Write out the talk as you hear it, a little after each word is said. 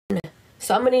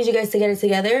So I'm gonna need you guys to get it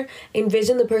together.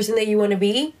 Envision the person that you want to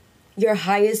be, your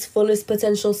highest, fullest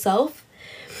potential self.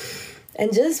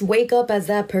 And just wake up as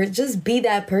that person. Just be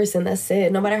that person. That's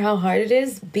it. No matter how hard it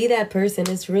is, be that person.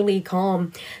 It's really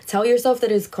calm. Tell yourself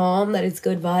that it's calm, that it's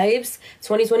good vibes.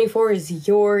 2024 is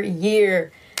your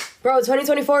year. Bro,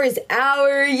 2024 is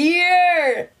our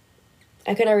year.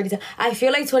 I can already tell. I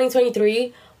feel like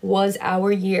 2023 was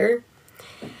our year.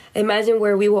 Imagine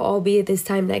where we will all be at this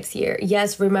time next year.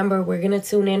 Yes, remember, we're going to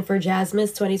tune in for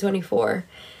Jasmine's 2024.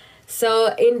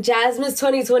 So in Jasmine's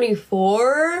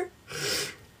 2024...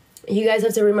 you guys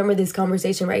have to remember this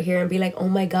conversation right here and be like, oh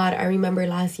my God, I remember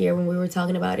last year when we were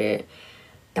talking about it.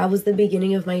 That was the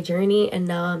beginning of my journey, and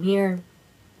now I'm here.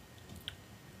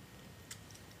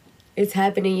 It's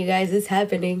happening, you guys. It's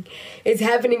happening. It's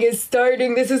happening. It's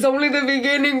starting. This is only the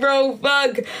beginning, bro.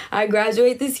 Fuck. I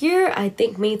graduate this year? I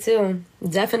think me too.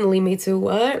 Definitely me too.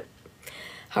 What?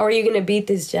 How are you going to beat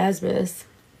this Jasmine's?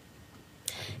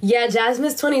 Yeah,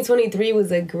 Jasmine's 2023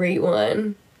 was a great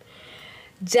one.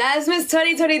 Jasmine's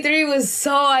 2023 was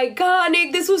so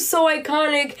iconic. This was so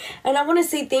iconic. And I want to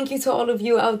say thank you to all of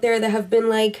you out there that have been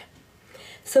like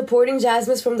supporting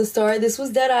Jasmine's from the start. This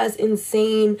was deadass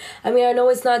insane. I mean, I know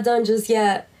it's not done just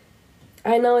yet.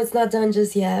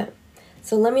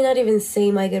 So let me not even say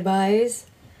my goodbyes.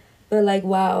 But like,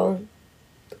 wow.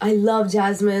 I love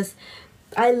Jasmine's.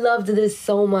 I loved this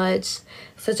so much.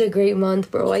 Such a great month,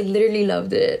 bro. I literally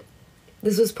loved it.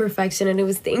 This was perfection, and it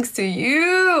was thanks to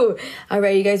you. All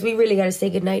right, you guys, we really got to say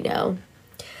goodnight now.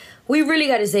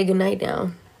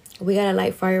 We got to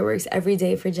light fireworks every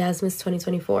day for Jasmine's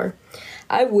 2024.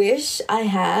 I wish I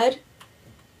had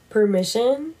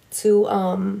permission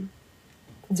to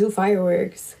do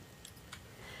fireworks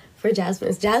for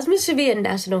Jasmine's. Jasmine should be a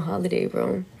national holiday,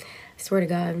 bro. I swear to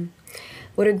God.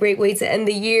 What a great way to end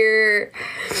the year.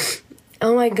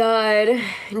 Oh, my God.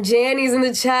 Janny's in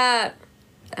the chat.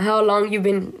 How long you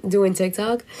been doing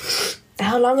TikTok?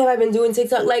 How long have I been doing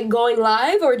TikTok? Like going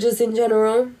live or just in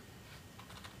general?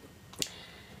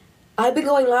 I've been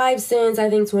going live since, I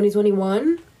think,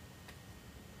 2021.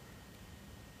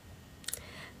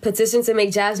 Petition to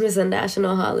make Jasmine's a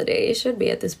national holiday. It should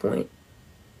be at this point.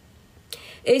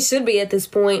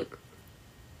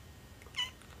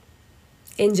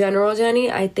 In general, Jenny,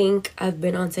 I think I've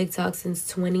been on TikTok since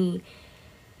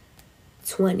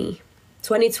 2020.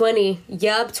 2020.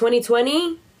 Yep,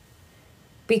 2020.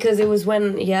 Because it was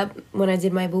when I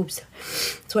did my boobs.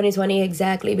 2020,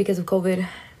 exactly, because of COVID. It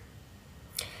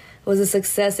was a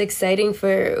success, exciting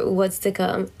for what's to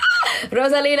come.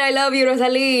 Rosaline, I love you,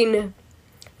 Rosaline.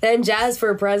 Then Jazz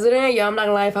for president. Yo, I'm not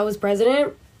gonna lie, if I was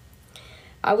president,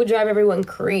 I would drive everyone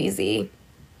crazy.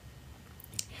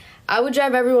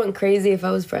 If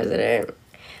I was president.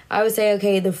 I would say,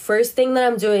 okay, the first thing that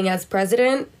I'm doing as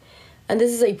president, and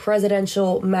this is a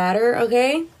presidential matter,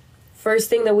 okay? First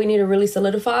thing that we need to really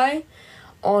solidify,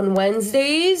 on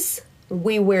Wednesdays,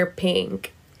 we wear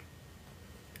pink.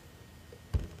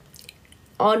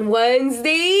 On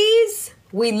Wednesdays,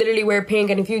 we literally wear pink.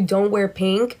 And if you don't wear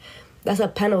pink, that's a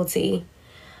penalty.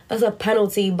 That's a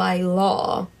penalty by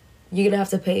law. You're going to have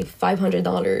to pay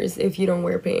 $500 if you don't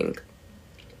wear pink.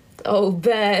 Oh,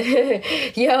 bet.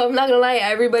 Yo, I'm not gonna lie,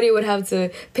 everybody would have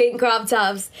to pink crop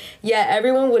tops. Yeah,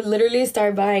 everyone would literally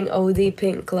start buying OD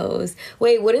pink clothes.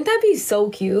 Wait, wouldn't that be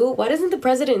so cute? Why doesn't the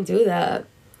president do that?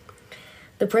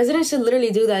 The president should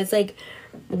literally do that. It's like,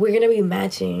 we're gonna be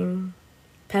matching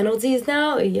penalties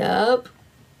now. Yup.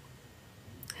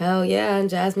 Hell yeah,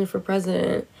 Jasmine for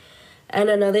president. And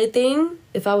another thing,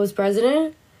 if I was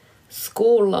president,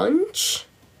 school lunch.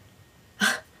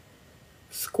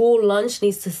 School lunch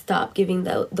needs to stop giving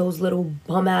those little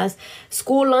bum-ass.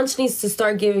 School lunch needs to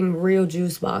start giving real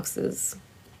juice boxes.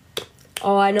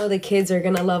 Oh, I know the kids are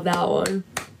going to love that one.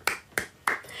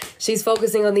 She's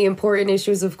focusing on the important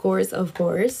issues, of course. Of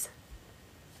course,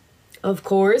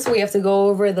 we have to go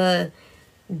over the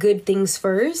good things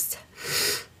first.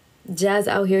 Jazz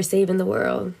out here saving the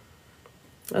world.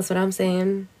 That's what I'm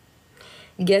saying.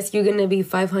 Guess you're gonna be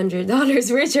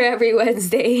 $500 richer every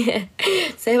Wednesday.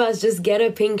 Sebas, just get a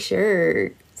pink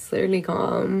shirt. It's literally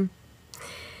calm.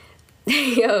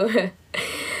 Yo,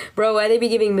 bro, why they be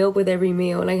giving milk with every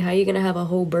meal? Like, how you gonna have a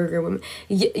whole burger with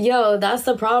yo, that's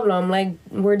the problem. Like,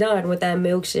 we're done with that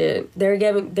milk shit. They're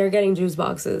getting juice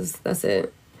boxes. That's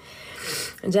it.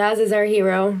 Jazz is our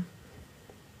hero.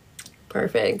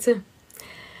 Perfect.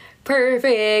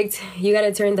 You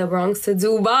gotta turn the Bronx to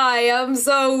Dubai. I'm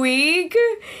so weak.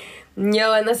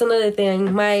 Yo, and that's another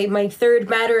thing. My third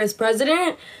matter as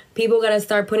president, people gotta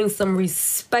start putting some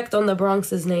respect on the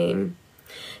Bronx's name.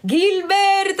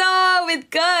 Gilberto with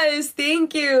Gus,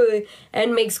 thank you.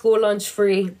 And make school lunch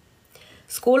free.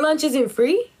 School lunch isn't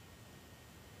free?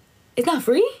 It's not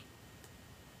free?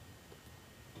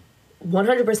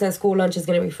 100% school lunch is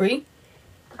gonna be free.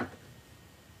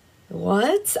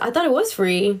 What? I thought it was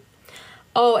free.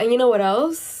 Oh, and you know what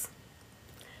else?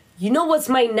 You know what's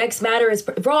my next matter is...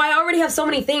 Bro, I already have so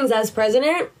many things as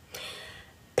president.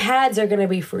 Pads are gonna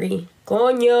be free.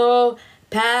 Coño.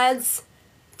 Pads,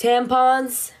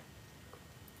 tampons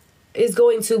is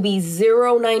going to be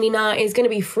 $0.99. It's gonna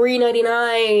be free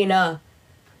 99.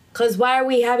 Cause why are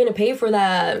we having to pay for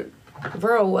that?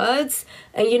 Bro, what?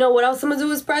 And you know what else I'm gonna do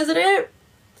as president?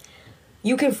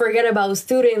 You can forget about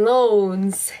student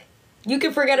loans. You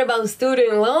can forget about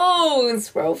student loans,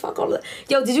 bro. Fuck all that.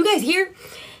 Yo, did you guys hear?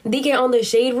 DK on the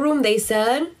Shade Room, they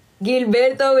said,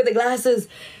 Gilberto with the glasses.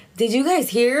 Did you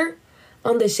guys hear?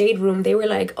 On the Shade Room, they were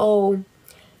like, oh,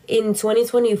 in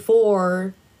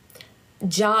 2024,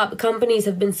 companies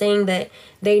have been saying that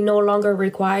they no longer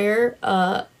require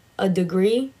a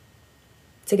degree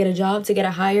to get a job, to get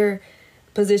a higher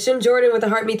position. Jordan with a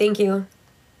heartbeat, thank you.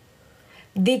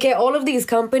 DK, all of these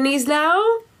companies now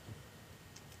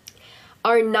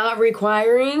are not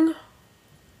requiring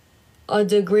a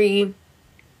degree.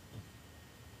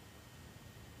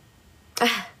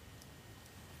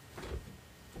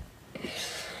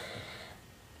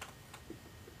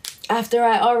 After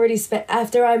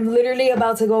I'm literally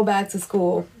about to go back to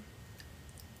school.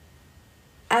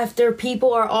 After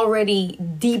people are already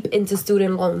deep into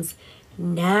student loans.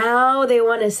 Now they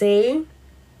want to say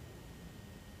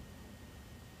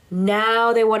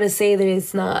that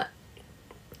it's not.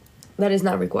 That is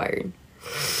not required.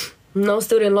 No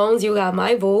student loans, you got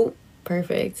my vote.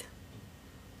 Perfect.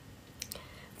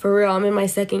 For real, I'm in my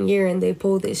 2nd year and they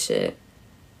pulled this shit.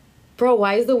 Bro,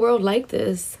 why is the world like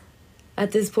this?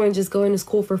 At this point, just going to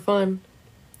school for fun.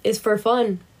 It's for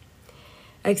fun.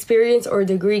 Experience or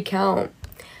degree count,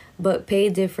 but pay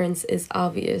difference is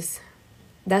obvious.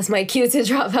 That's my cue to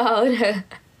drop out.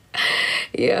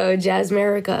 Yo,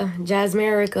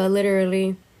 Jazzmerica,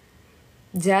 literally.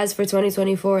 Jazz for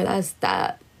 2024, that's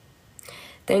that.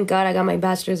 Thank God I got my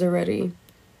bachelor's already.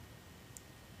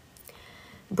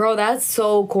 Bro, that's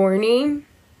so corny.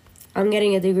 I'm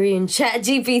getting a degree in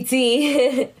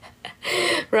ChatGPT.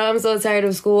 Bro, I'm so tired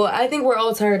of school. I think we're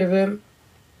all tired of it.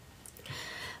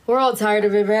 We're all tired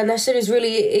of it, man. That shit is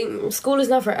really... School is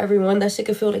not for everyone. That shit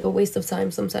can feel like a waste of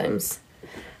time sometimes.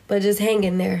 But just hang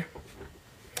in there.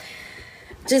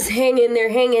 Just hang in there,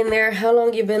 hang in there. How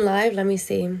long you been live? Let me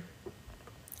see.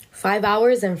 5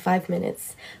 hours and 5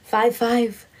 minutes. 5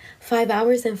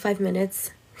 hours and 5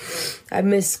 minutes. I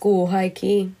miss school, high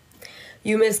key.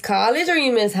 You miss college or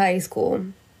you miss high school?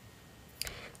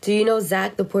 Do you know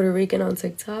Zach the Puerto Rican on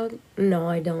TikTok? No,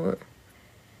 I don't.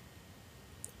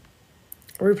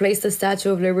 Replace the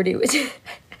Statue of Liberty with... Yo, at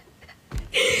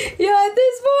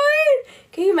this point,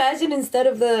 can you imagine instead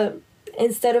of the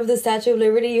Statue of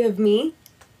Liberty, you have me?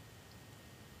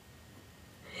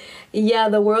 Yeah,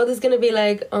 the world is gonna be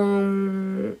like,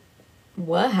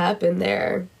 what happened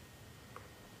there?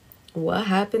 What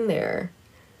happened there?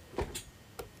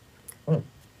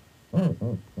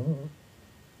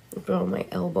 Bro, my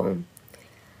elbow.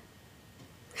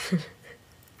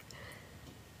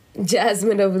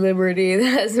 Jasmine of Liberty.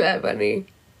 That's not funny.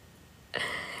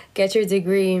 Get your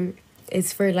degree.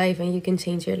 It's for life and you can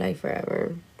change your life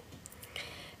forever.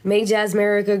 Make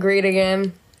Jazzmerica great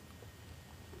again.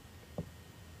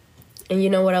 And you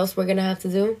know what else we're gonna have to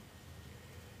do?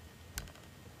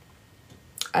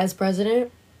 As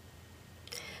president?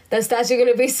 That statue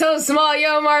gonna be so small.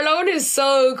 Yo, Marlon is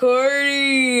so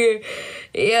corny.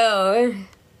 Yo,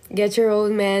 get your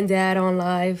old man dad on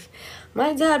live.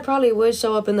 My dad probably would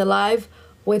show up in the live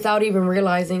without even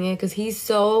realizing it, because he's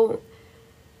so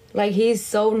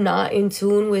not in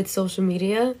tune with social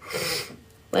media.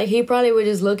 Like, he probably would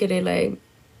just look at it like,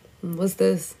 what's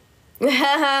this?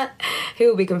 He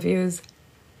would be confused.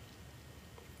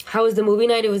 How was the movie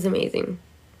night? It was amazing.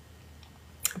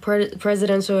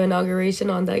 Presidential inauguration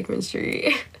on Dyckman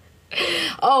Street.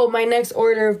 Oh, my next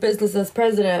order of business as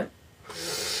president.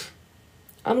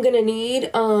 I'm gonna need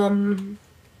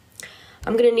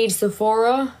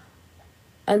Sephora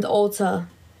and Ulta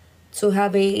to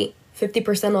have a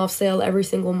 50% off sale every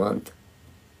single month.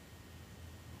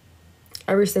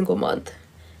 Every single month.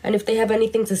 And if they have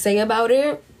anything to say about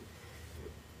it,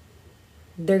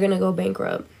 they're gonna go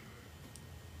bankrupt.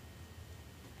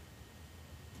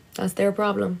 That's their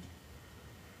problem.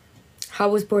 How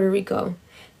was Puerto Rico?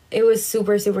 It was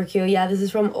super, super cute. Yeah, this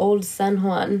is from old San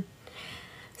Juan.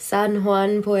 San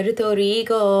Juan, Puerto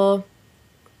Rico.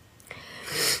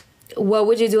 What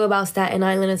would you do about Staten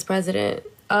Island as president?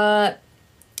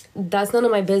 That's none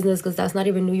of my business because that's not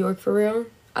even New York for real.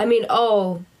 I mean,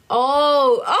 oh,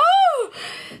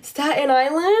 Staten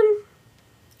Island?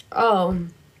 Oh.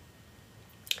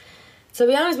 To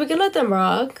be honest, we can let them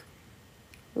rock.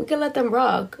 We can let them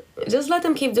rock. Just let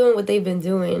them keep doing what they've been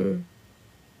doing.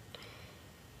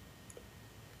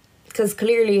 Because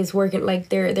clearly it's working, like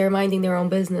they're minding their own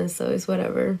business, so it's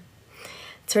whatever.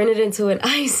 Turn it into an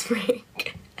ice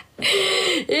rink.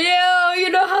 Yo, you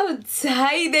know how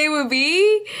tight they would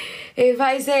be if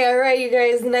I say, all right, you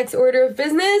guys, next order of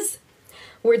business,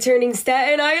 we're turning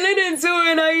Staten Island into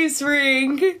an ice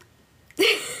rink.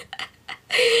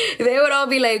 They would all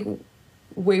be like,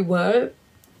 wait, what?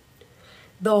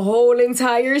 The whole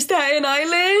entire Staten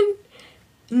Island?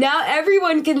 Now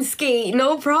everyone can skate,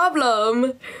 no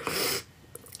problem.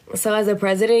 So as a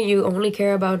president, you only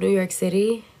care about New York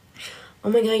City? Oh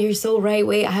my God, you're so right.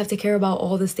 Wait, I have to care about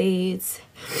all the states.